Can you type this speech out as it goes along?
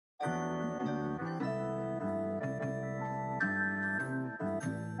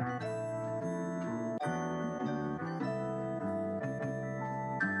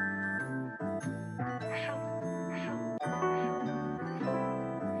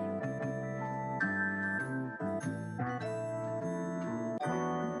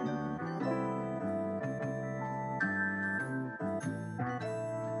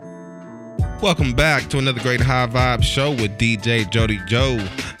Welcome back to another great high vibe show with DJ Jody Joe.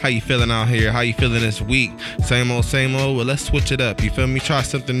 How you feeling out here? How you feeling this week? Same old, same old? Well, let's switch it up. You feel me? Try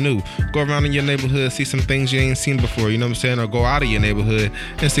something new. Go around in your neighborhood, see some things you ain't seen before. You know what I'm saying? Or go out of your neighborhood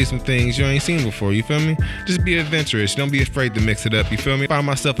and see some things you ain't seen before. You feel me? Just be adventurous. Don't be afraid to mix it up. You feel me? I find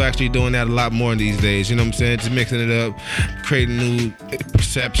myself actually doing that a lot more these days. You know what I'm saying? Just mixing it up, creating new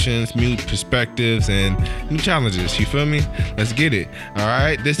perceptions, new perspectives, and new challenges. You feel me? Let's get it. All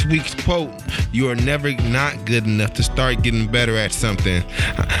right? This week's quote: you are never not good enough to start getting better at something.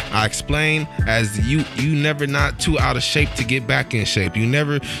 I explain as you never not too out of shape to get back in shape. You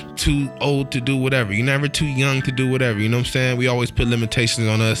never too old to do whatever. You never too young to do whatever. You know what I'm saying? We always put limitations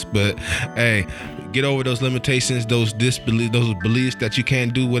on us, but hey, get over those limitations, those beliefs that you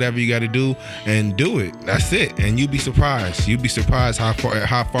can't do whatever you got to do, and do it. That's it. And you'll be surprised. You'll be surprised how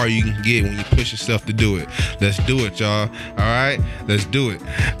far you can get when you push yourself to do it. Let's do it, y'all. All right? Let's do it.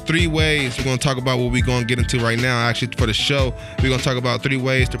 3 ways. We're going to talk about what we're going to get into right now. Actually, for the show, we're going to talk about 3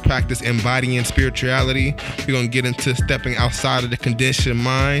 ways to practice embodying spirituality. We're going to get into stepping outside of the conditioned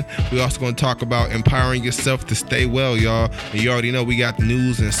mind. We're also going to talk about empowering yourself to stay well, y'all. And you already know we got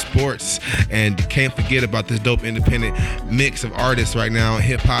news and sports, and can't forget about this dope independent mix of artists right now,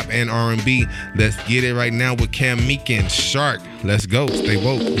 hip hop and R&B. Let's get it right now with Cam Meekin, Shark. Let's go. Stay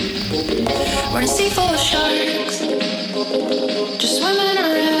woke. We're a sea full of sharks, just swimming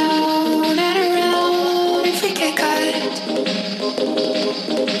around and around. If we get caught,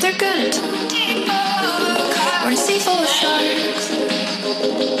 they're gonna take us. We're a sea full of sharks,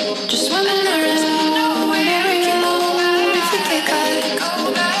 just swimming around and around. If we get caught,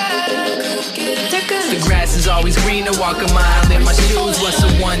 they're gonna. The grass is always greener, walk a mile in my shoes. What's a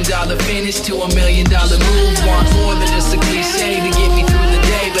 $1 finish to $1 million move? Want more than just a cliche to get me through the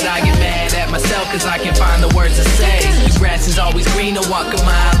day, but I get mad at myself cause I can't find the words to say. The grass is always greener, walk a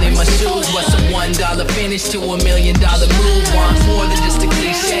mile in my shoes. What's a $1 finish to $1 million move? Want more than just a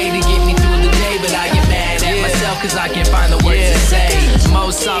cliche to get me through the day, but I get mad at myself cause I can't find the words to say.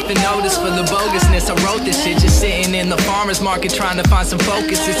 Most often notice for the bogusness, I wrote this shit just sitting in the farmer's market trying to find some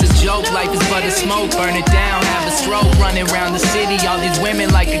focus. It's a joke, life is but a smoke, burn it down, have a stroke, running around the city, all these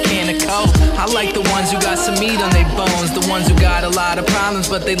women like a can of coke. I like the ones who got some meat on their bones, the ones who got a lot of problems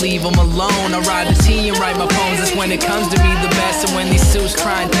but they leave them alone. I ride the T and write my poems, that's when it comes to me the best. And when these suits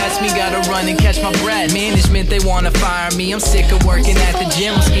try and test me, gotta run and catch my breath. Management, they wanna fire me, I'm sick of working at the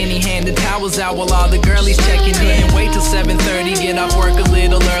gym, skinny handed towels out while all the girlies checking in. Wait till 7:30, get off work a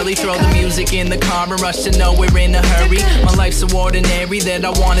little early, throw the music in the car and rush to nowhere in a hurry. My life's so ordinary that I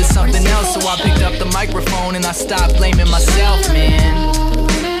wanted something else, so I picked up the microphone and I stopped blaming myself, man.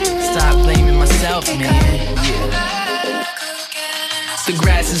 Stop blaming myself, man. Yeah. The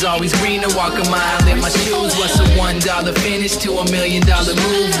grass is always greener, walk a mile in my shoes. What's a $1 finish to $1 million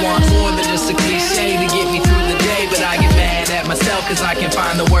move? Want more than just a cliche to get me through the day, but I get mad at myself cause I can't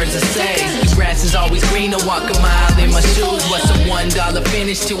find the words to say. The grass is always greener, walk a mile in my shoes. What's a $1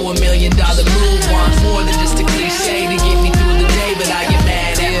 finish to $1 million move? Want more than just a cliche to get me through the day, but I get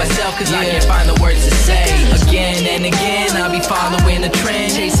mad at myself cause I can't find the words to say. Again and again, I'll be following a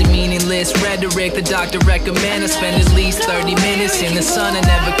trend, chasing meaningless rhetoric the doctor recommend. I spend at least 30 minutes in the sun, I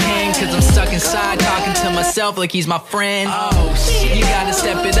never can, cause I'm stuck inside talking to myself like he's my friend. Oh shit, you gotta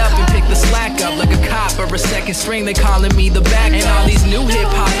step it up and pick the slack up like a cop or a second string, they calling me the back. And all these new hip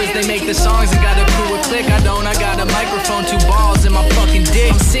hoppers, they make the songs and got a crew a click. I got a microphone, 2 balls in my fucking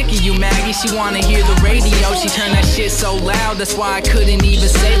dick. I'm sick of you, Maggie, she wanna hear the radio, she turned that shit so loud, that's why I couldn't even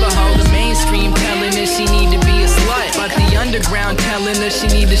save her. Hold the mainstream telling her she need to be a slut, but the underground telling her she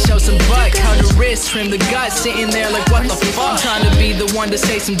need to show some butt. Cut her wrist, trim the gut, sitting there like what the fuck. I'm trying to be the one to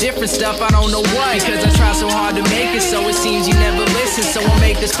say some different stuff, I don't know what, because I try so hard to make it, so it seems you never listen. So I'll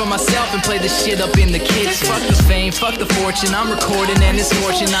make this for myself and play the shit up in the kitchen. Fuck the fame, fuck the fortune, I'm recording and it's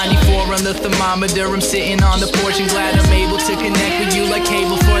fortune 94 on the thermometer, I'm sitting on the porch and glad I'm able to connect with you like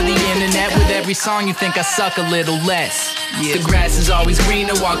cable for the internet. With every song you think I suck a little less. Yeah. The grass is always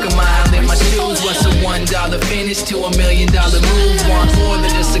greener, walk a mile in my shoes. What's a $1 finish to $1 million move? Want more than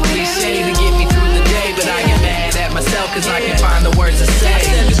just a cliche to get me through the day, but I get mad at myself cause I can't find the words to say.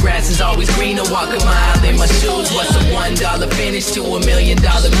 The grass is always greener, walk a mile in my shoes. What's a $1 finish to $1 million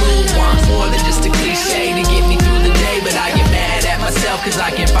move? Want more than just a cliche to get me through the day, but I get mad at myself cause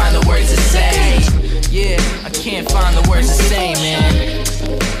I can't find the words to say. Yeah, I can't find the words to say, man.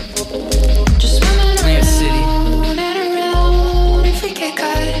 Plant City.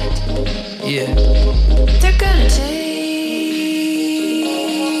 Yeah. They're gonna taste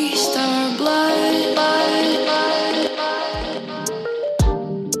our blood.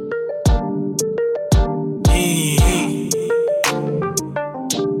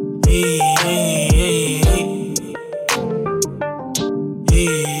 Yeah.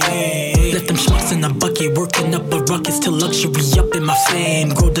 Left them schmucks in a bucket, working up a ruckus till luxury up in my fame.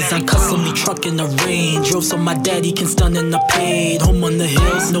 Grow design custom, me truck in the range. Drove so my daddy can stun in the paid. Home on the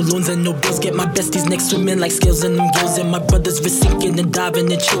hills, no loans and no bills. Get my besties next swimming like scales in them gills. And my brothers were sinking and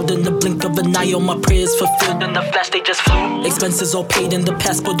diving and chilled in the blink of an eye. All my prayers fulfilled in the flash, they just flew. Expenses all paid and the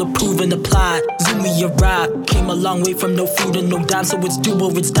passport approved and applied. Zoomy arrived, came a long way from no food and no dime. So it's do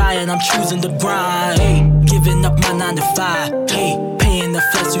or it's die and I'm choosing the grind. Hey, giving up my 9 to 5. Hey, paying the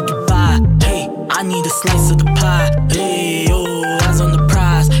flights to Dubai. Hey, I need a slice of the pie. Hey, oh, eyes on the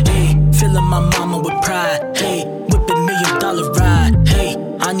prize. Hey, filling my mama with pride. Hey, whipping $1 million ride. Hey,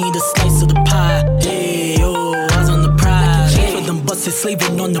 I need a slice of the pie. Hey, oh, eyes on the prize. Hey, for them busted,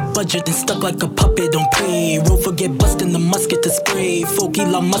 slaving on the budget and stuck like a puppet on pay. Roll forget busting the musket to spray. Folk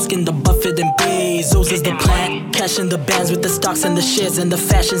Elon Musk in the Buffett and Bezos is the plan. Cashing the bands with the stocks and the shares and the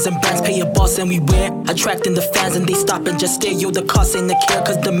fashions and brands. Pay a boss and we wear. Attracting the fans and they stop and just stare. Yo, the cost ain't the care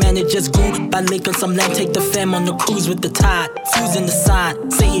cause the managers grew. By lake on some land, take the fam on the cruise with the tide. Fusing the sign,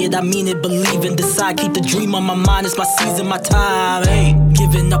 say it, I mean it, believe and decide. Keep the dream on my mind, it's my season, my time. Hey,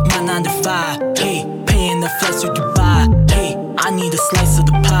 giving up my 9 to 5. Hey, paying the flights to Dubai. Hey, I need a slice of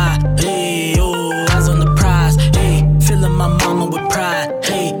the pie. Hey, oh, eyes on the prize. Hey, filling my mama with pride.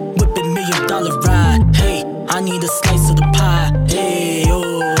 Hey, whipping $1 million ride. Hey, I need a slice of the pie. Hey,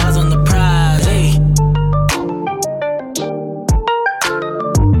 oh, eyes on the prize. Hey.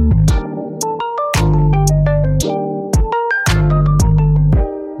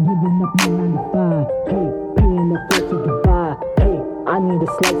 Giving up my 9 to 5. Hey, paying the flight to Dubai. Hey, I need a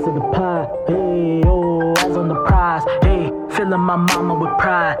slice of the pie. Hey, oh, eyes on the prize. Hey, filling my mama with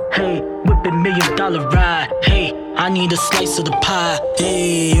pride. Hey, whipping $1 million ride. Hey, I need a slice of the pie.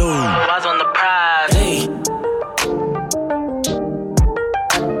 Hey, oh, eyes on the prize. Hey.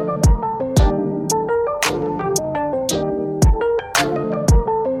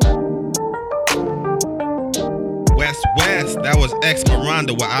 West, that was X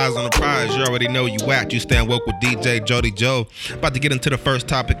Miranda with Eyes on the Prize. You already know you at. You stand woke with DJ Jody Joe. About to get into the first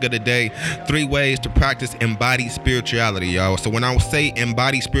topic of the day. 3 ways to practice embodied spirituality, y'all. So when I say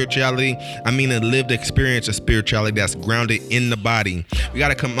embodied spirituality, I mean a lived experience of spirituality that's grounded in the body. We got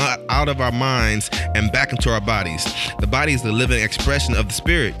to come out of our minds and back into our bodies. The body is the living expression of the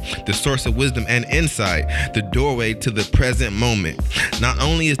spirit, the source of wisdom and insight, the doorway to the present moment. Not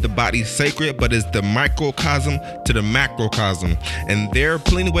only is the body sacred, but it's the microcosm to the macrocosm. And there are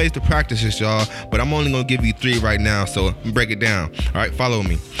plenty of ways to practice this, y'all, but I'm only going to give you 3 right now, so break it down. All right, follow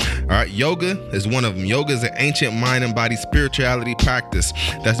me. All right, yoga is one of them. Yoga is an ancient mind and body spirituality practice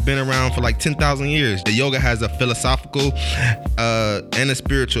that's been around for like 10,000 years. The yoga has a philosophical and a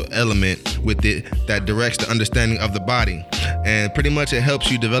spiritual element with it that directs the understanding of the body. And pretty much it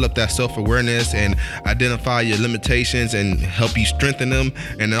helps you develop that self-awareness and identify your limitations and help you strengthen them.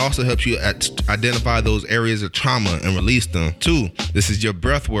 And it also helps you identify those areas of trauma and release them. 2, this is your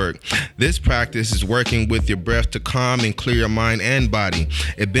breath work. This practice is working with your breath to calm and clear your mind and body.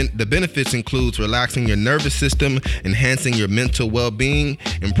 The benefits includes relaxing your nervous system, enhancing your mental well-being,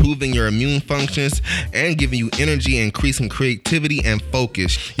 improving your immune functions, and giving you energy, increasing creativity and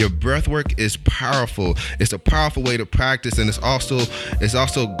focus. Your breath work is powerful. It's a powerful way to practice, and it's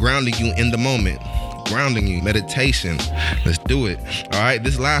also grounding you in the moment. Grounding you, meditation. Let's do it. All right,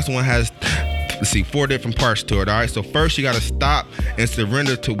 this last one has 4 different parts to it. All right, so first you got to stop and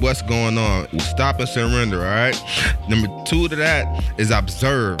surrender to what's going on. Stop and surrender. All right, number 2 to that is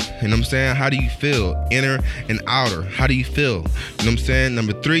observe. You know what I'm saying? How do you feel? Inner and outer. How do you feel? You know what I'm saying?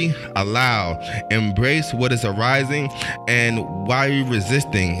 Number 3, allow. Embrace what is arising and why are you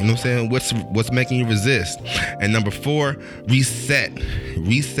resisting? You know what I'm saying? What's making you resist? And number 4, reset,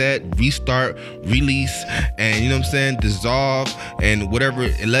 restart, release, and you know what I'm saying? Dissolve and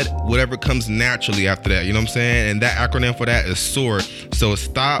let whatever comes naturally after that. You know what I'm saying? And that acronym for that is SOAR. So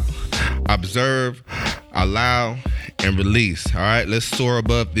stop, observe, allow, and release. All right, let's soar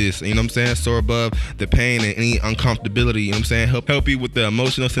above this. You know what I'm saying? Soar above the pain and any uncomfortability. You know what I'm saying? Help you with the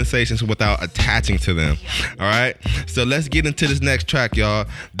emotional sensations without attaching to them. All right, so let's get into this next track, y'all.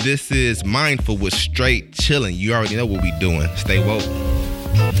 This is Mindful with Straight Chillin'. You already know what we doing. Stay woke.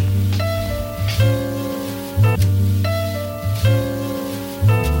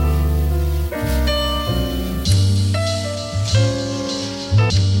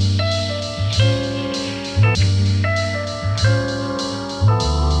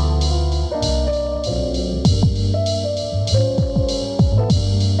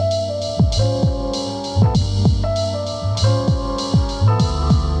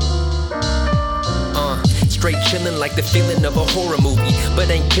 like the feeling of a horror movie, but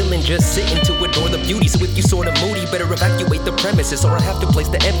ain't killing, just sitting to adore the beauty. So if you sorta moody, better evacuate the premises, or I have to place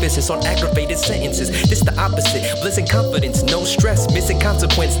the emphasis on aggravated sentences. This the opposite, bliss and confidence, no stress, missing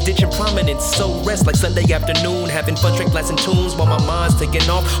consequence, ditching prominence. So rest like Sunday afternoon, having fun, straight blasting tunes while my mind's taking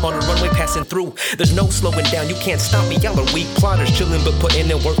off on a runway passing through. There's no slowing down, you can't stop me. Y'all are weak plotters, chilling but putting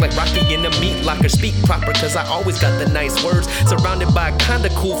in work like Rocky in the meat locker. Speak proper, cause I always got the nice words, surrounded by kinda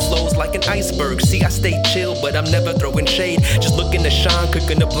cool flows like an iceberg. See, I stay chill, but I'm never throwing shade, just looking to shine,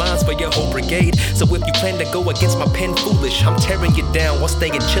 cooking the blinds for your whole brigade. So if you plan to go against my pen foolish, I'm tearing you down while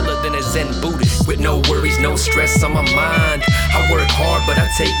staying chiller than a Zen Buddhist. With no worries, no stress on my mind, I work hard but I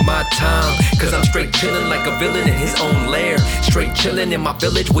take my time, cause I'm straight chilling like a villain in his own lair. Straight chilling in my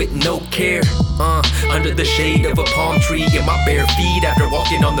village with no care, under the shade of a palm tree in my bare feet, after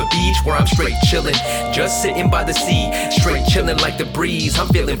walking on the beach where I'm straight chilling, just sitting by the sea, straight chilling like the breeze. I'm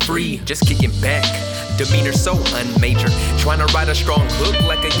feeling free, just kicking back, demeanor so unmajor, trying to ride a strong hook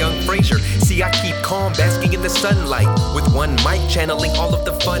like a young Fraser. See, I keep calm, basking in the sunlight, with one mic channeling all of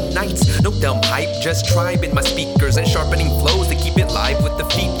the fun nights. No dumb hype, just tribe in my speakers and sharpening flows to keep it live with the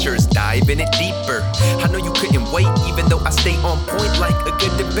features, diving it deeper. I know you couldn't wait, even though I stay on point like a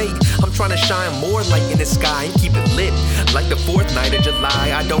good debate. I'm trying to shine more light in the sky and keep it lit like the 4th night of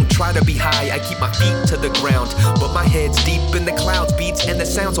July. I don't try to be high, I keep my feet to the ground, but my head's deep in the clouds, beats and the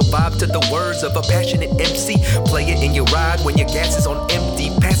sounds will vibe to the words of a passionate MC. Play it in your ride when your gas is on empty,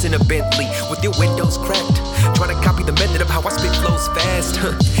 passing a Bentley with your windows cracked, trying to copy the method of how I spit flows fast.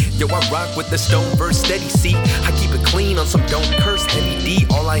 Yo, I rock with the stone verse steady, see, I keep it clean on some don't curse heavy D.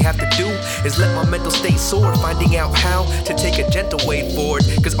 All I have to do is let my mental stay sore, finding out how to take a gentle way forward,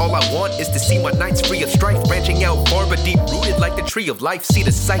 cause all I want is to see my nights free of strife, branching out far but deep rooted like the tree of life. See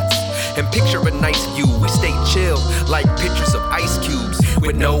the sights and picture a nice view, we stay chill like pictures of ice cubes,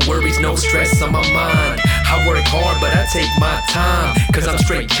 with no worries, no stress on my mind. I work hard but I take my time, cause I'm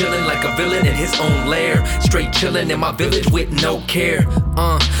straight chilling like a villain in his own lair, straight chilling in my village with no care,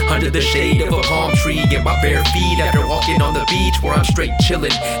 under the shade of a palm tree in my bare feet, after walking on the beach where I'm straight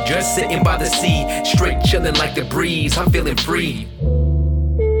chilling, just sitting by the sea, straight chilling like the breeze. I'm feeling free,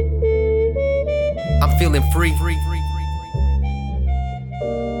 I'm feeling free.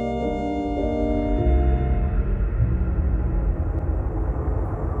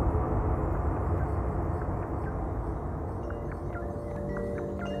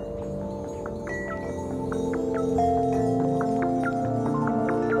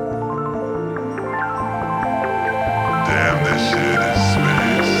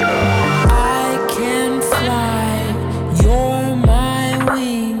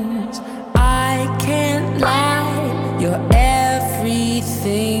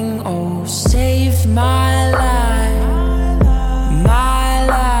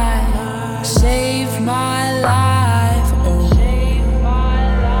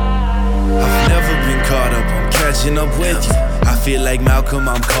 Up with you, I feel like Malcolm,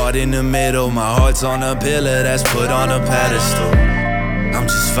 I'm caught in the middle. My heart's on a pillar that's put on a pedestal. I'm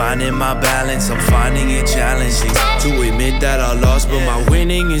just finding my balance, I'm finding it challenging to admit that I lost, but my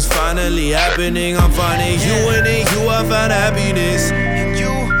winning is finally happening. I'm finding you, and in you I found happiness. In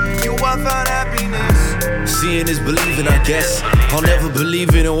you I found happiness. Seeing is believing, I guess. I'll never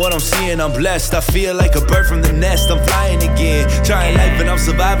believe it in what I'm seeing, I'm blessed. I feel like a bird from the nest, I'm flying again. Trying life and I'm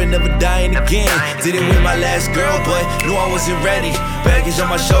surviving, never dying again. Didn't win my last girl, but knew I wasn't ready. Baggage on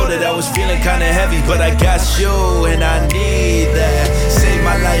my shoulder that was feeling kinda heavy, but I got you and I need that. Save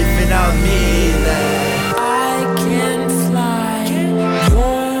my life and I'll need that. I can fly,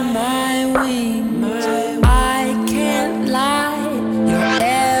 you're my wings. I can't lie, you're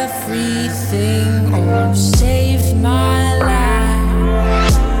everything. Oh, save my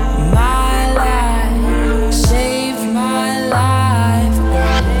life, my life, save my life, oh,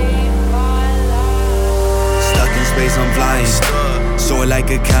 save my life. Stuck in space, I'm flying. Soar like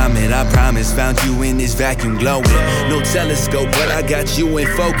a comet, I promise. Found you in this vacuum glowing. No telescope, but I got you in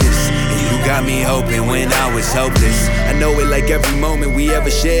focus. And you got me hoping when I was hopeless. I know it like every moment we ever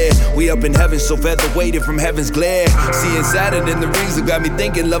shared. We up in heaven, so feather weighted from heaven's glare. Seeing Saturn and the rings have got me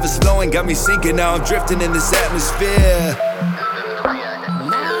thinking. Love is flowing, got me sinking. Now I'm drifting in this atmosphere.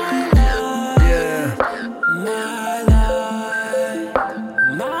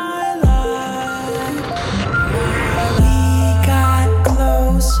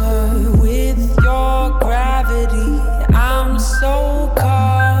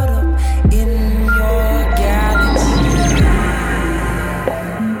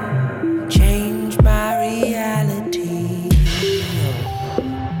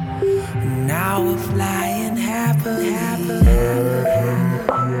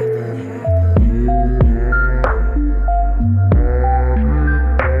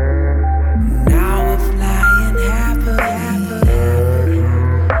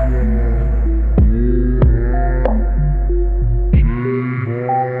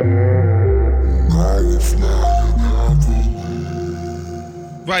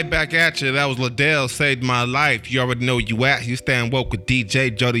 Right back at you. That was Liddell, Saved My Life. You already know you at. You stand woke with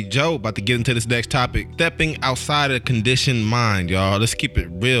DJ Jody Joe. About to get into this next topic. Stepping outside of the conditioned mind, y'all. Let's keep it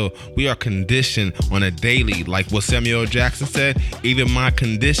real. We are conditioned on a daily. Like what Samuel Jackson said, even my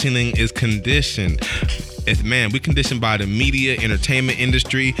conditioning is conditioned. We conditioned by the media, entertainment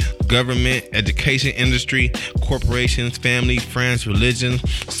industry, government, education industry, corporations, family, friends, religion.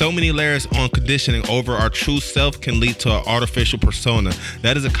 So many layers on conditioning over our true self can lead to an artificial persona.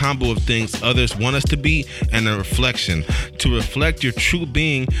 That is a combo of things others want us to be and a reflection. To reflect your true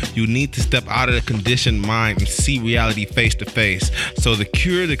being, you need to step out of the conditioned mind and see reality face to face. So the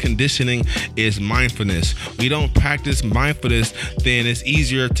cure to conditioning is mindfulness. We don't practice mindfulness, then it's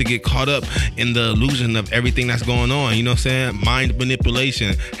easier to get caught up in the illusion of everything that's going on. You know what I'm saying? Mind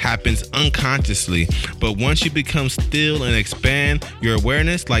manipulation happens unconsciously. But once you become still and expand your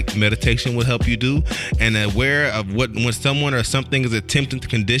awareness, like meditation will help you do, and aware of when someone or something is attempting to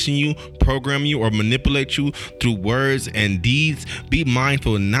condition you, program you, or manipulate you through words and deeds, be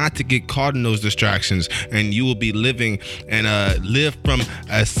mindful not to get caught in those distractions, and you will be living and live from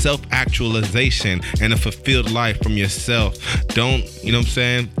a self-actualization and a fulfilled life from yourself. Don't, you know what I'm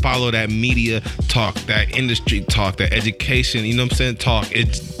saying, follow that media talk, that industry talk, that education, you know what I'm saying, talk.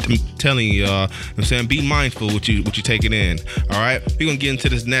 I'm telling you, y'all, you know what I'm saying, be mindful what you taking in. All right, we're gonna get into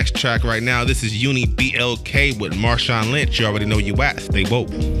this next track right now. This is Uni BLK with Marshawn Lynch. You already know you at. Stay woke.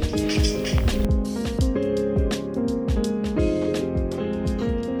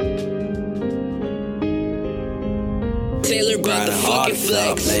 Taylor brought the fucking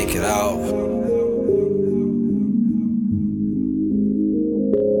flex. Make it out.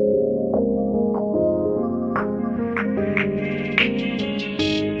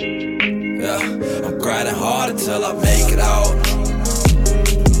 I'm grinding hard until I make it out.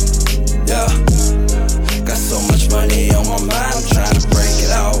 Yeah, got so much money on my mind, I'm trying to break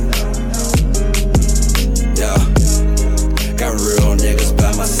it out. Yeah, got real niggas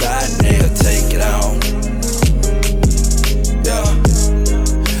by my side and they'll take it out. Yeah,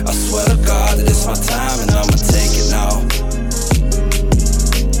 I swear to God that it's my time and I'ma take it now.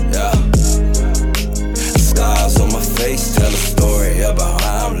 Yeah, scars on my face tell a story about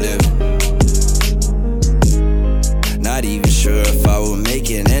how I'm living. Not even sure if I would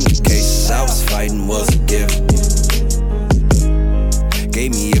make it, and the cases I was fighting was a given.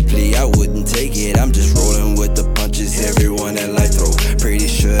 Gave me a plea, I wouldn't take it. I'm just rolling with the punches, everyone that life throw. Pretty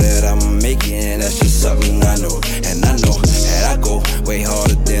sure that I'ma make it, and that's just something I know. And I know that I go way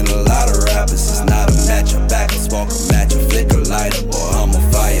harder than a lot of rappers. It's not a match, I'm back, I smoke a match, I flick a lighter. Boy, I'm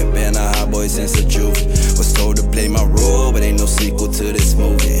on fire, been a hot boy since the truth. Was told to play my role, but ain't no sequel to this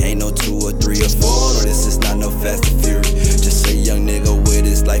movie. Ain't no 2 or 3 or 4, no, this is not no Fast and Fury. Just a young nigga with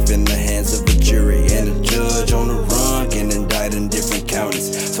his life in the hands of a jury and a judge on the run, getting indicted in different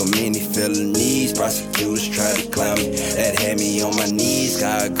counties. So many felonies, prosecutors tried to clown me. That had me on my knees,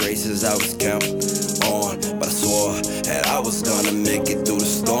 God gracious I was counting on. But I swore that I was gonna make it through the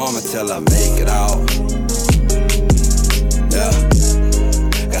storm until I make it out. Yeah,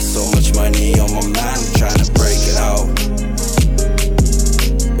 got so much money on my mind, I'm trying to break it out.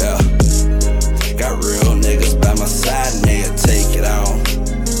 Yeah, got real niggas by my side and they'll take it out.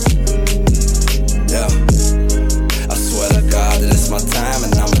 Yeah, I swear to God that it's my time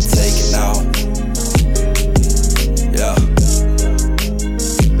and I'ma take it now. Yeah,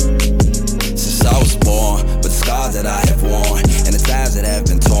 since I was born, but the scars that I have worn and the times that have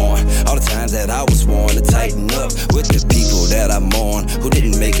been torn, all the times that I was warned to tighten up with the people that I mourn, who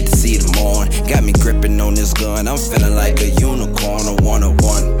didn't make it to see the morn. Got me gripping on this gun, I'm feeling like a unicorn, a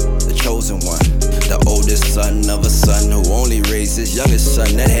one-on-one, the chosen one. The oldest son of a son who only raised his youngest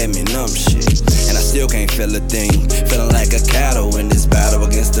son, that had me numb shit. And I still can't feel a thing, feeling like a cattle in this battle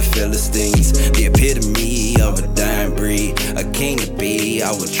against the Philistines. The epitome of a dying breed, a king to be,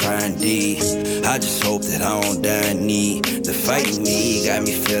 I would try indeed. I just hope that I don't die in need. The fighting me got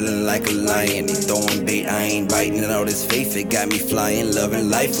me feeling like a lion. They throwing bait, I ain't biting. And all this faith, it got me flying, loving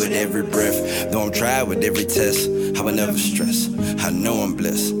life with every breath. Though I'm tried with every test, I would never stress. I know I'm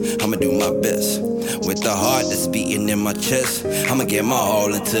blessed, I'ma do my best. With the heart that's beating in my chest, I'ma get my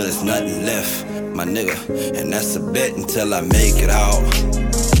all until there's nothing left, my nigga. And that's a bet until I make it out.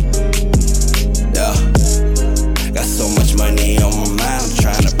 Yeah, got so much money on my mind, I'm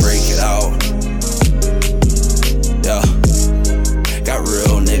trying to break it out. Yeah, got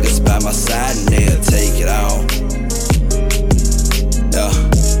real niggas by my side and they'll take it out. Yeah,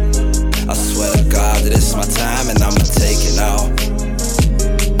 I swear to God that it's my time and I'ma take it now.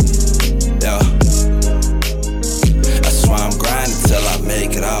 Yeah, that's why I'm grinding till I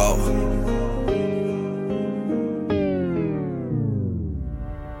make it out.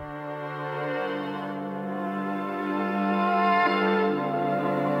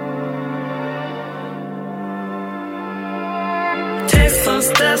 some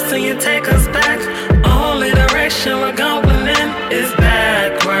steps and you take us back. Only direction we're going in is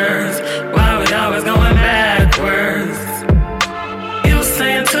backwards. Why we always going backwards? You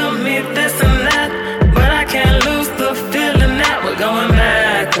saying to me this and that, but I can't lose the feeling that we're going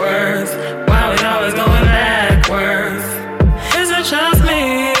backwards. Why we always going backwards? Is it just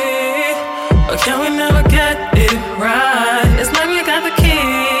me, or can we never get it right? It's like we got the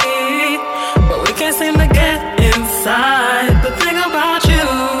key, but we can't seem to get inside. The thing about you,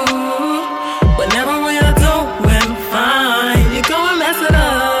 whenever we are doing fine, you go and mess it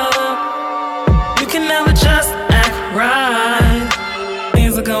up. You can never just act right.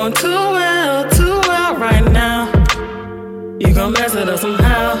 Things are going too well right now. You gon' mess it up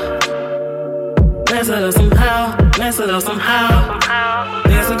somehow. Mess it up somehow. Mess it up somehow.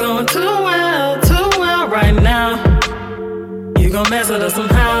 Things are going too well right now. You gon' mess it up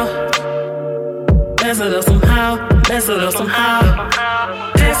somehow. Mess it up somehow. Mess it up somehow.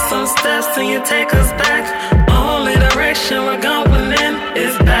 Take some steps and you take us back. Only direction we're going in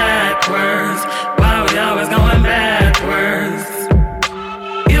is backwards. Why we always going backwards?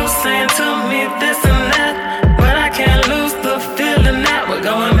 You saying to me this and that, but I can't lose the feeling that we're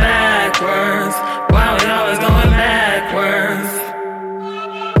going backwards. Why we always going backwards?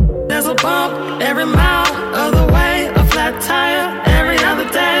 There's a bump every mile of the way, a flat tire every other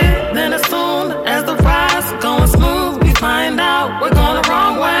day. Then as soon as the ride's going smooth, we find out we're going the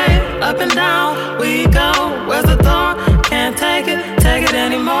wrong way. Up and down we go, where's the door? Can't take it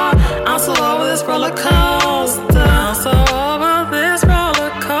anymore. I'm so over this roller coaster. I'm so over this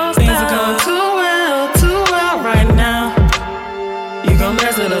roller coaster. Things are going too well right now. You gon'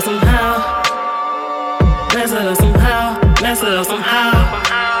 mess it up somehow. Mess it up somehow. Mess it up somehow.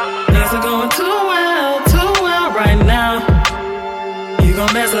 Things are going too well right now. You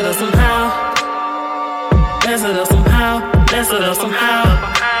gon' mess it up somehow. Mess it up somehow. Mess it up somehow.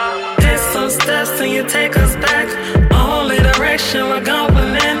 Take some steps and you take us back. Only direction we're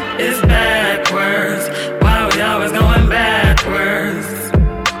going in is backwards. Why we always going backwards?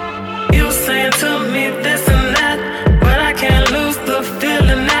 You saying to me this and that, but I can't lose the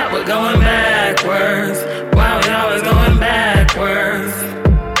feeling that we're going backwards. Why we always going backwards?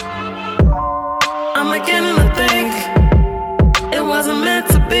 I'm beginning to think it wasn't meant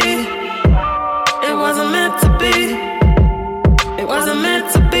to be. It wasn't meant to be. It wasn't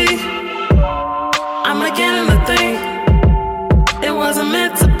meant to be. I'm beginning to think it wasn't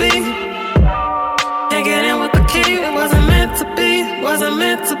meant to be. Can't get in with the key. It wasn't meant to be. Wasn't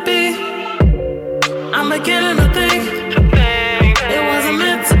meant to be. I'm beginning to think it wasn't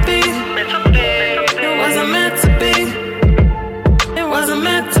meant to be. It wasn't meant to be. It wasn't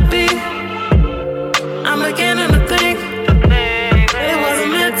meant to be. I'm beginning to think it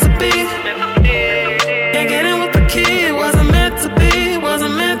wasn't meant to be. Can't get in with the key. It wasn't meant to be.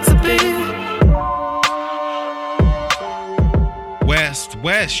 Wasn't meant to be.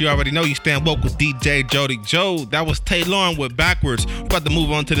 West, you already know you stand woke with DJ Jody Joe. That was Taylor with Backwards. We're about to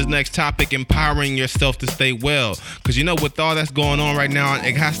move on to this next topic, empowering yourself to stay well. Because you know, with all that's going on right now,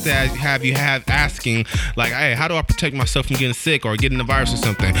 it has to have you asking, like, hey, how do I protect myself from getting sick or getting the virus or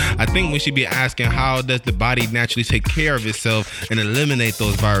something? I think we should be asking, how does the body naturally take care of itself and eliminate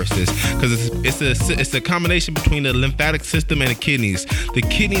those viruses? Because it's a combination between the lymphatic system and the kidneys. The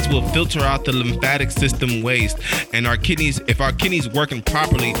kidneys will filter out the lymphatic system waste, and our kidneys, if our kidneys working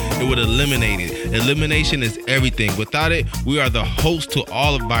properly, it would eliminate it. Elimination is everything. Without it, we are the host to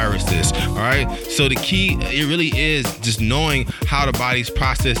all of viruses. All right. So the key, it really is just knowing how the body's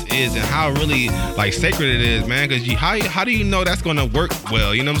process is and how really like sacred it is, man. Because how do you know that's gonna work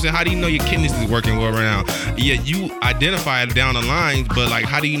well? You know what I'm saying? How do you know your kidneys is working well right now? Yeah, you identify it down the line, but like,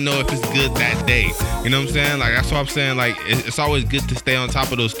 how do you know if it's good that day? You know what I'm saying? Like, that's what I'm saying. Like, it's always good to stay on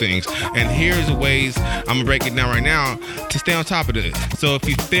top of those things. And here's the ways I'm gonna break it down right now to stay on top of it. So if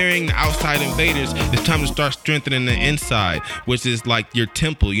you're fearing the outside invaders, it's time to start strengthening the inside, which is like your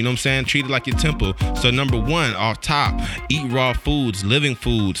temple. You know what I'm saying? Treat it like your temple. So number one, off top, eat raw foods, living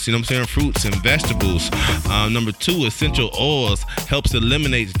foods. You know what I'm saying? Fruits and vegetables. Number two, essential oils helps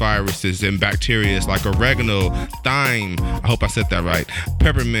eliminate viruses and bacteria like oregano, thyme. I hope I said that right.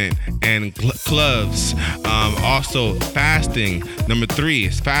 Peppermint and cloves. Also fasting. Number three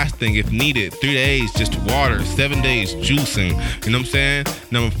is fasting if needed. 3 days just water. 7 days juicing. You know what I'm saying?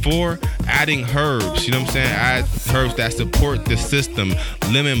 Number 4, adding herbs. You know what I'm saying? Add herbs that support the system.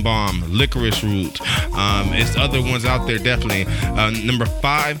 Lemon balm, licorice root. It's other ones out there definitely. Number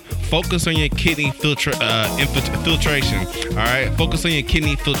 5, focus on your kidney filtration. All right, focus on your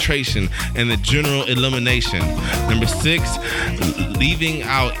kidney filtration and the general elimination. Number 6, leaving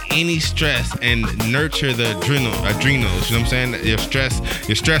out any stress and nurture the adrenals. You know what I'm saying? Your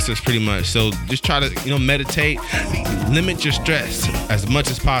stressors pretty much. So just try to meditate, limit your stress as much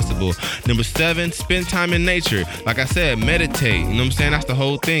as possible. Number 7, spend time in nature. Like I said, meditate. You know what I'm saying? That's the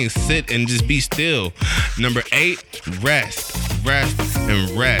whole thing. Sit and just be still. Number 8, rest. Rest and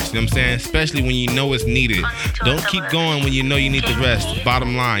rest. You know what I'm saying? Especially when you know it's needed. Don't keep going when you know you need to rest.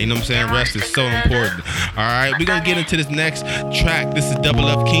 Bottom line, you know what I'm saying? Rest is so important. All right, we're gonna get into this next track. This is Double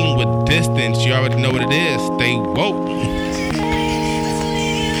F King with Distance. You already know what it is. Stay woke.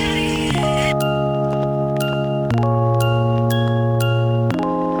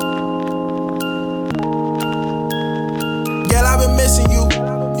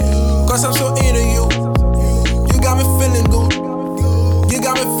 Cause I'm so into you. You got me feeling good. You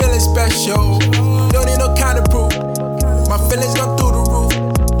got me feeling special. Don't need no kind of proof. My feelings gone through the roof.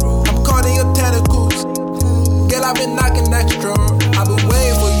 I'm caught in your tentacles. Girl, I've been knocking extra. I've been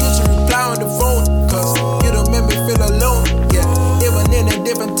waiting for you to reply on the phone. Cause you don't make me feel alone. Yeah, even in a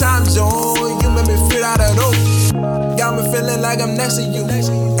different time zone, you make me feel out of those. Got me feeling like I'm next to you.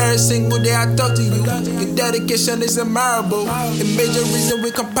 Every single day I talk to you. Your dedication is admirable. The major reason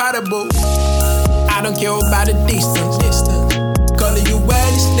we're compatible. I don't care about the distance. Calling you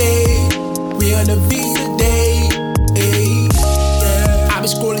where to stay. We on the beat today. Hey, yeah. I be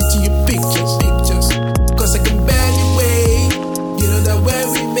scrolling to your pictures. Cause I can barely wait. You know that when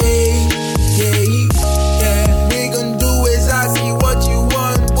we made. Yeah. We gon' do exactly what you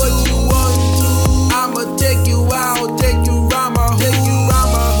want. I'ma take you out, take you round my hood.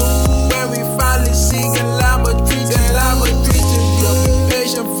 When we finally sing and I'ma treat you. You've been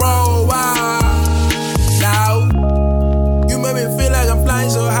patient for a while. Now, you make me feel like I'm flying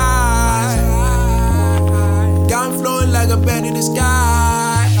so high. Got me flowing like a bird in the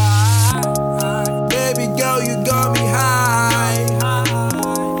sky. Baby girl, you got me high.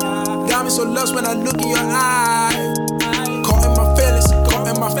 Got me so lost when I look in your eyes. Caught in my feelings.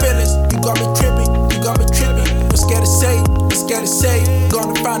 You got me tripping. I'm scared to say.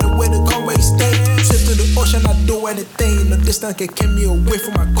 Gonna find a way to come where you stay. Trip to the ocean, I do anything. No distance can keep me away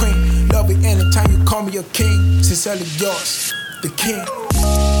from my queen. Love you anytime you call me your king. Sincerely yours, the king.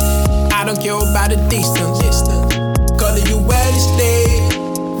 I don't care about the distance. Calling you where to stay.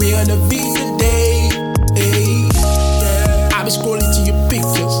 We on the beat today. Hey, yeah. I be scrolling to your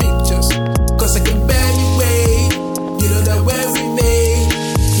pictures. Cause I can barely wait. You know that when we made.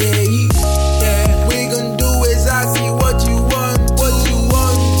 Yeah. We gon' do exactly what you want.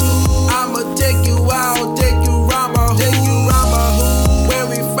 I'ma take you out, take you round my hood. When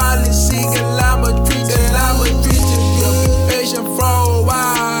we finally sing and I'ma treat you. You've been patient for a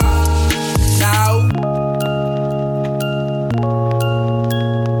while. Now.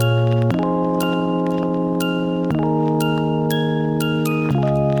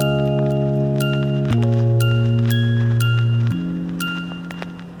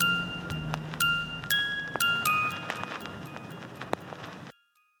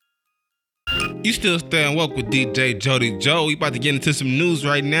 You still staying woke with DJ Jody Joe. We about to get into some news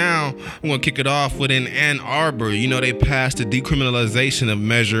right now. I'm gonna kick it off with in Ann Arbor. You know, they passed a decriminalization of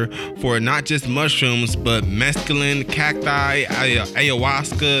measure for not just mushrooms, but mescaline, cacti,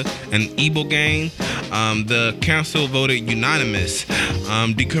 ayahuasca, and ibogaine. The council voted unanimous.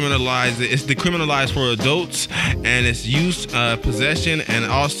 It's decriminalized for adults, and it's use, possession, and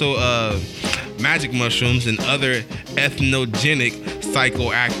also magic mushrooms and other ethnogenic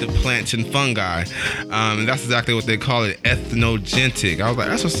psychoactive plants and fungi. And that's exactly what they call it, ethnogenic. I was like,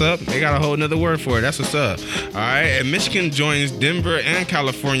 that's what's up. They got a whole nother word for it. That's what's up. All right. And Michigan joins Denver and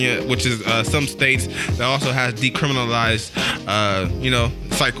California, which is some states that also has decriminalized,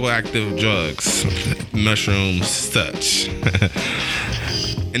 psychoactive drugs, mushrooms, such.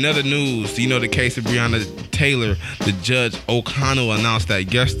 In other news, the case of Breonna Taylor, the Judge O'Connell announced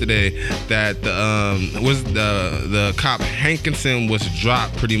that yesterday that the cop Hankinson was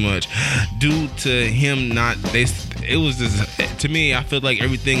dropped pretty much due to him it was just, to me, I feel like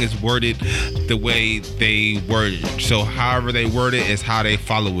everything is worded the way they word it. So however they word it is how they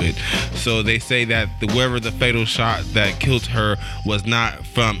follow it. So they say that whoever the fatal shot that killed her was not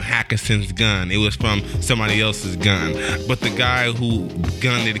from Hackison's gun. It was from somebody else's gun. But the guy who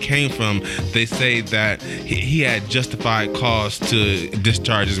gun it came from, they say that he had justified cause to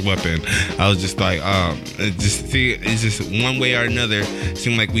discharge his weapon. I was just like, it's just one way or another,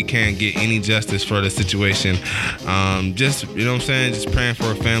 seem like we can't get any justice for the situation. Just, you know what I'm saying, just praying for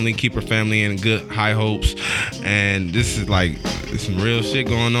her family, keep her family in good high hopes. And this is like some real shit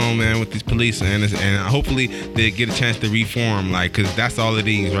going on, man, with these police, and hopefully they get a chance to reform, like, because that's all it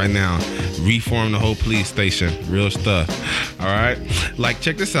is right now. Reform the whole police station. Real stuff. All right, like,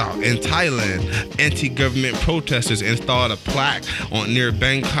 check this out. In Thailand, anti-government protesters installed a plaque near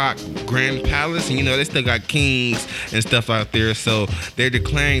Bangkok Grand Palace, and you know they still got kings and stuff out there, so they're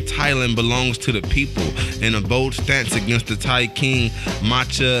declaring Thailand belongs to the people in a bold stance against the Thai king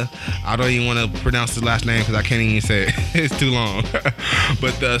Macha. I don't even want to pronounce his last name because I can't even say it. It's too long.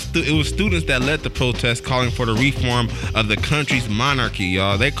 But it was students that led the protest, calling for the reform of the country's monarchy,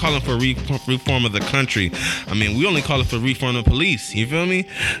 y'all. They calling for reform of the country. I mean, we only call it for reform of police. You feel me?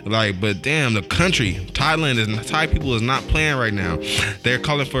 Like, but damn, the country, Thai people is not playing right now. They're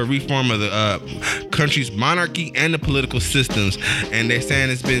calling for a reform of the country's monarchy and the political systems, and they're saying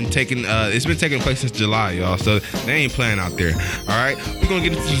it's been taking place since July, y'all. So they ain't playing out there. All right, we're gonna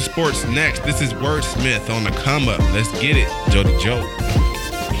get into sports next. This is Wordsmith on the come up. Let's get it, Jody Joe.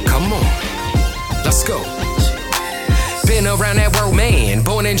 Come on, let's go. Been around that world, man,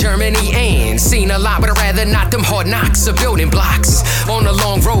 born in Germany and seen a lot, but I'd rather not. Them hard knocks of building blocks on a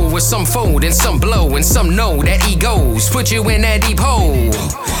long road with some fold and some blow and some know that egos put you in that deep hole.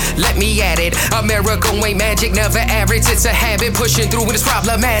 Let me at it, a miracle ain't magic, never average, it's a habit, pushing through when it's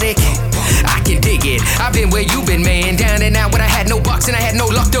problematic. I can dig it, I've been where you've been, man, down and out when I had no bucks and I had no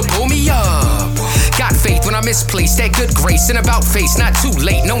luck to pull me up. Got faith when I misplaced, that good grace and about face, not too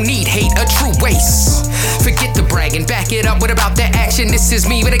late, no need hate, a true waste. Forget the bragging, back it up, what about that action? This is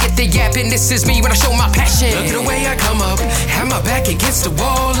me when I get the yapping, this is me when I show my passion. Look at the way I come up, have my back against the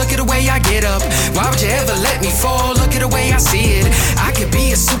wall, look at the way I get up, why would you ever let me fall? Look at the way I see it, I could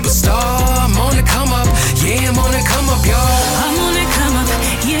be a superstar, I'm on the come up, yeah, I'm on the come up, y'all. I'm on the come up,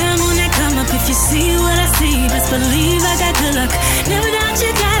 yeah, I'm on the come up. If you see what I see, best believe I got good luck. Never doubt you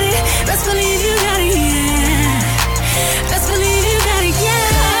got it, best believe you got it, yeah. Best believe you got it, yeah.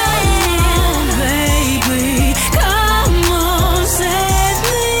 Come on, baby, come on, set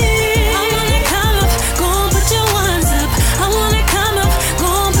me. I wanna come up, go on, put your ones up. I wanna come up, go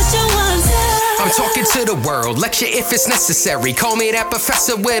on, put your ones up. I'm talking to the world, lecture if it's necessary. Call me that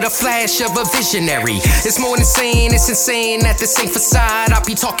professor with a flash of a visionary. It's more than saying, it's insane at the same facade. I'll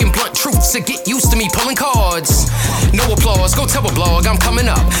be talking blunt truths, so get used to me pulling cards. No applause, go tell a blog, I'm coming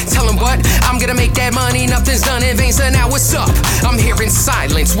up. Tell them what, I'm gonna make that money, nothing's done in vain, so now what's up? I'm hearing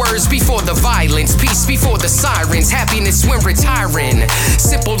silence, words before the violence, peace before the sirens, happiness when retiring.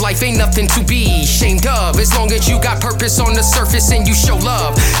 Simple life ain't nothing to be ashamed of, as long as you got purpose on the surface and you show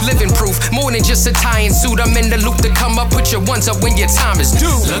love. Living proof, more than just a tie and suit, I'm in the loop to come up, put your ones up when your time is due.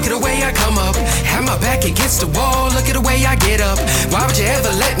 Look at the way I come up, have my back against the wall, look at the way I get up, why would you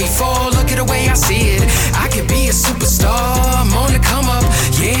ever let me fall? Look at the way I see it, I could be a superstar, I'm on the come up,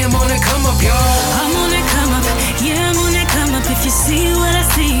 yeah, I'm on the come up, y'all. I'm on the come up, yeah, I'm on the come up. If you see what I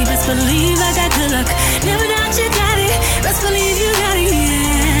see, best believe I got good luck. Never doubt you got it, best believe you got it,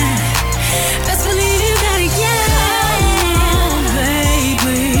 yeah. Best believe you got it, yeah.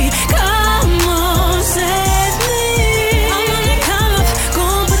 Baby, come on, set me. I wanna come up, go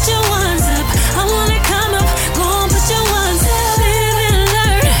on, put your ones up. I wanna come up, go on, put your ones up. Live and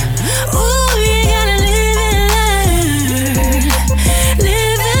learn, ooh, you gotta live and learn. Live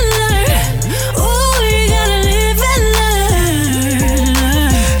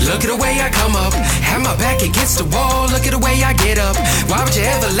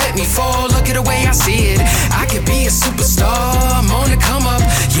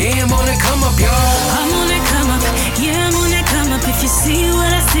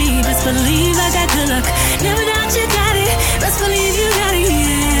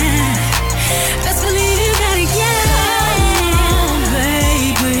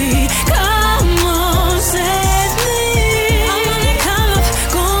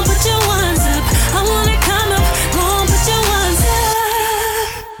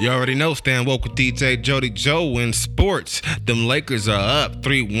already know, Stan Woke with DJ Jody Joe in sports. Them Lakers are up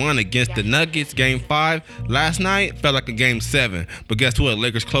 3-1 against the Nuggets. Game 5 last night felt like a game 7. But guess what?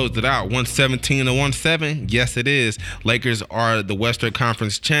 Lakers closed it out 117-107. Yes, it is. Lakers are the Western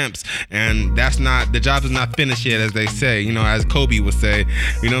Conference champs. And the job is not finished yet, as they say. You know, as Kobe would say.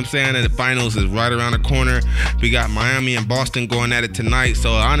 You know what I'm saying? And the finals is right around the corner. We got Miami and Boston going at it tonight.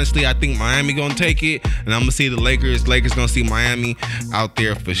 So honestly, I think Miami gonna take it. And I'm gonna see the Lakers. Lakers gonna see Miami out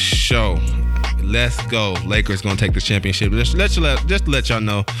there for sure. Let's go. Lakers gonna take the championship. Just to let y'all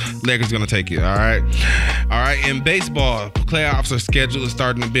know, Lakers gonna take it. All right. In baseball, playoffs are scheduled. It's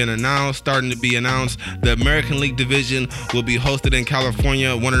starting to be announced. The American League division will be hosted in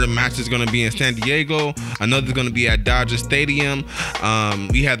California. One of the matches is gonna be in San Diego. Another's gonna be at Dodger Stadium.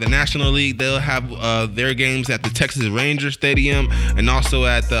 We have the National League. They'll have their games at the Texas Rangers Stadium and also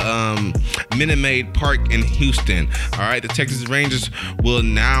at the Minute Maid Park in Houston. All right. The Texas Rangers will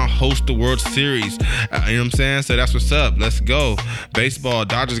now host the World Series. You know what I'm saying? So that's what's up. Let's go. Baseball,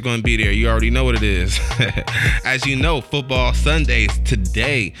 Dodgers going to be there. You already know what it is. As you know, football Sundays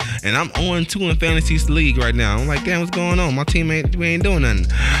today. And I'm 0-2 in Fantasy League right now. I'm like, damn, what's going on? My team ain't doing nothing.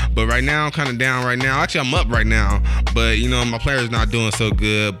 But right now, I'm kind of down right now. Actually, I'm up right now. But, you know, my player's not doing so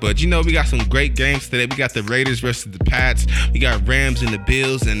good. But, you know, we got some great games today. We got the Raiders versus the Pats. We got Rams and the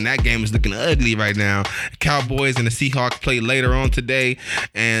Bills. And that game is looking ugly right now. Cowboys and the Seahawks play later on today.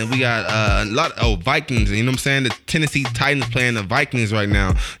 And we got Vikings, you know what I'm saying? The Tennessee Titans playing the Vikings right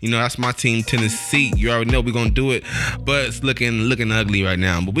now. You know, that's my team, Tennessee. You already know we're gonna do it, but it's looking ugly right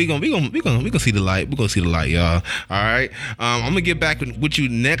now. But we gonna see the light. We're gonna see the light, y'all. All right. I'm gonna get back with you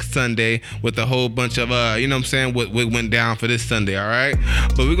next Sunday with a whole bunch of you know what I'm saying, what went down for this Sunday, all right?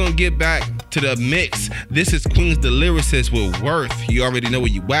 But we're gonna get back to the mix. This is Queens the Lyricist with Worth. You already know where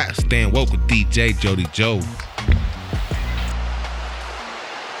you at. Stan Woke with DJ Jody Joe.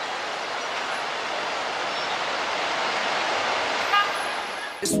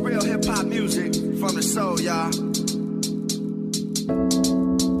 It's real hip-hop music from the soul, y'all.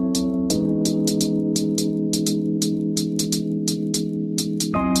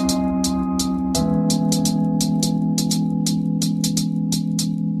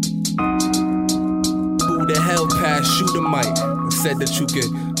 Who the hell passed you the mic and said that you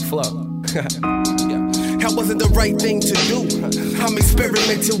could flow? Yeah. That wasn't the right thing to do. I'm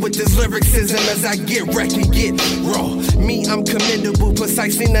experimenting with this lyricism as I get wrecked and get raw. Me, I'm commendable,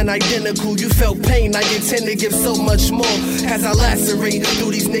 precise and identical. You felt pain, I intend to give so much more. As I lacerate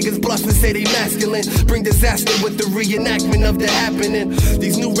through these niggas bluff and say they masculine. Bring disaster with the reenactment of the happening.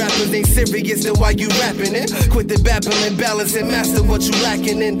 These new rappers ain't serious, then why you rapping it? Quit the babbling, balance and master what you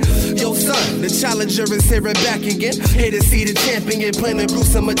lacking in. Yo son, the challenger is here and back again. Here to see the champion, plan a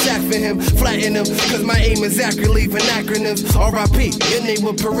gruesome attack for him. Flatten him, cause my aim is accurate, leaving acronyms. R.I.P. Your name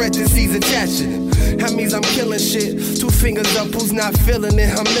with parentheses attached. That means I'm killing shit. 2 fingers up, who's not feeling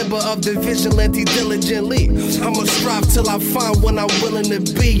it? I'm member of the vigilante diligently. I'ma strive till I find what I'm willing to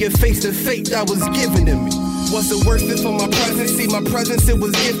be. Your face to fate that was given to me. What's the worst thing for my presence? See, my presence, it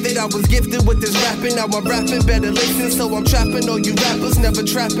was gifted. I was gifted with this rapping. Now I'm rapping, better listen. So I'm trapping all you rappers, never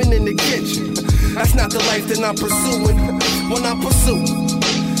trapping in the kitchen. That's not the life that I'm pursuing. When I pursue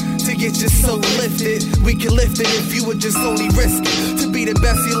to get your soul lifted, we can lift it if you would just only risk it. To be the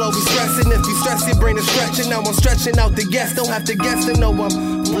best, you'll always stress it. If you stress it, brain is stretching. Now I'm stretching out the gas. Don't have to guess to know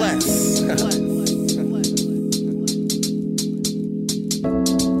I'm blessed.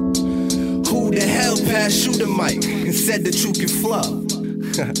 Who the hell passed you the mic and said that you can flow?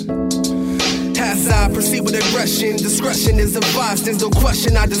 As I proceed with aggression, discretion is advised. There's no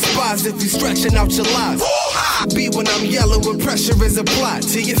question I despise if you stretching out your lies. Be when I'm yelling when pressure is applied.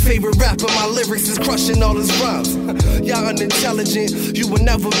 To your favorite rapper, my lyrics is crushing all his rhymes. Y'all unintelligent, you will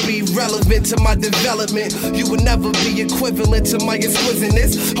never be relevant to my development. You will never be equivalent to my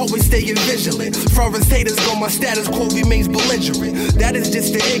exquisiteness. Always staying vigilant. Far as haters go, my status quo remains belligerent. That is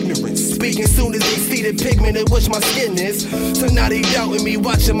just the ignorance. Speaking soon as they see the pigment in which my skin is. So now they doubting me,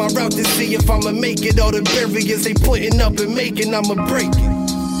 watching my route to see if I'ma make it. All the barriers they putting up and making, I'ma break it.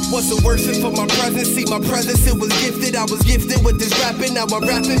 What's the worst thing for my presence? See, my presence, it was gifted. I was gifted with this rapping. Now I'm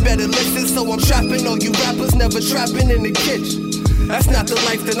rapping, better listen. So I'm trapping all you rappers, never trapping in the kitchen. That's not the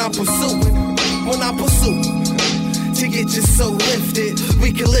life that I'm pursuing. When I pursue to get your soul lifted,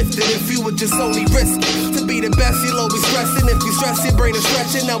 we can lift it if you would just only risk it. To be the best, you'll always stressing. If you stress it, brain is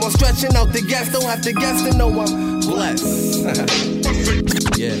stretching. Now I'm stretching out the gas. Don't have to guess to know I'm blessed.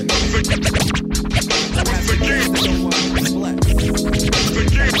 Yeah.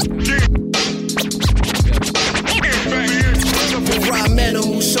 Rhyme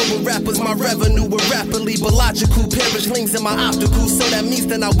animal, showing rappers my revenue will rapidly literally but logical. Perish links in my opticals, so that means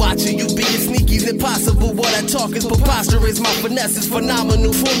that I'm watching you. Being sneaky's impossible. What I talk is preposterous. My finesse is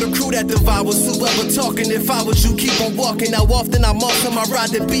phenomenal. Form the crew that devours whoever talking. If I was you, keep on walking. How often I'm off on my ride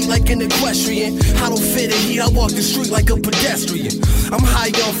the beat like an equestrian. I don't fit in heat, I walk the street like a pedestrian. I'm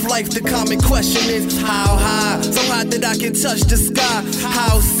high off life, the common question is how high? So high that I can touch the sky.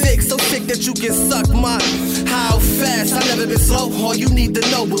 How sick, so sick that you can suck mine. How fast, I've never been slow. All you need to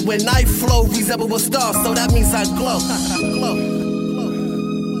know, but when I flow, resemble a star, so that means I glow. Glow.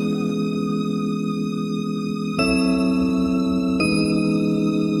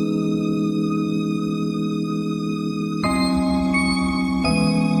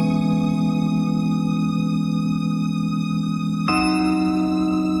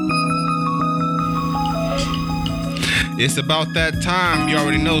 It's about that time. You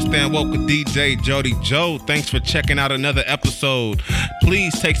already know, Stand Woke with DJ Jody Joe. Thanks for checking out another episode.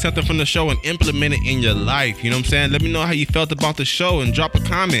 Please take something from the show and implement it in your life. You know what I'm saying? Let me know how you felt about the show and drop a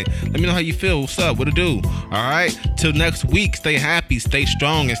comment. Let me know how you feel. What's up? What to do? All right. Till next week, stay happy, stay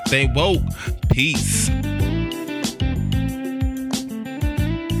strong, and stay woke. Peace.